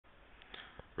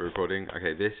We're recording.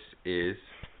 Okay, this is...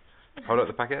 Hold up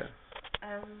the packet.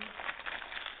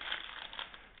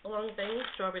 Long thing,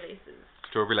 strawberry laces.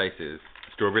 Strawberry laces.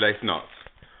 Strawberry lace knots.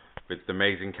 With the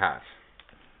amazing cat.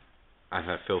 And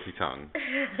her filthy tongue.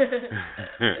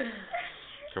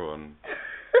 Come on.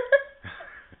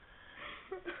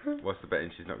 What's the betting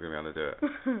she's not going to be able to do it?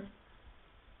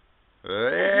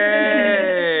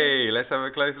 Hey! Let's have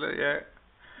a close look, yeah.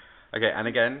 Okay, and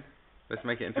again, let's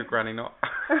make it into a granny knot.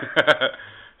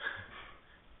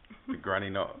 The granny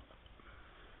knot.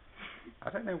 I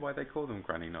don't know why they call them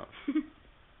granny knots.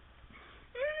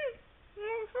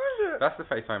 That's the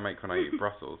face I make when I eat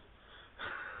Brussels.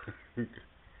 I'm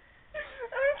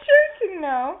choking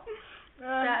now.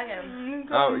 That again.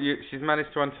 Oh, she's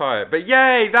managed to untie it. But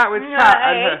yay, that was No, Cat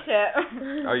I and her... ate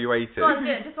it. Oh, you ate Go on, it.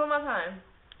 do it just one more time.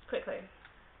 Quickly.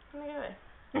 Anyway.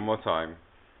 One more time.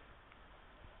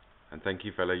 And thank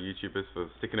you, fellow YouTubers, for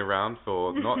sticking around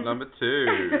for knot number 2.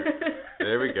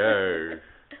 There we go.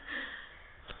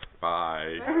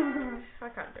 Bye. I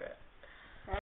can't do it.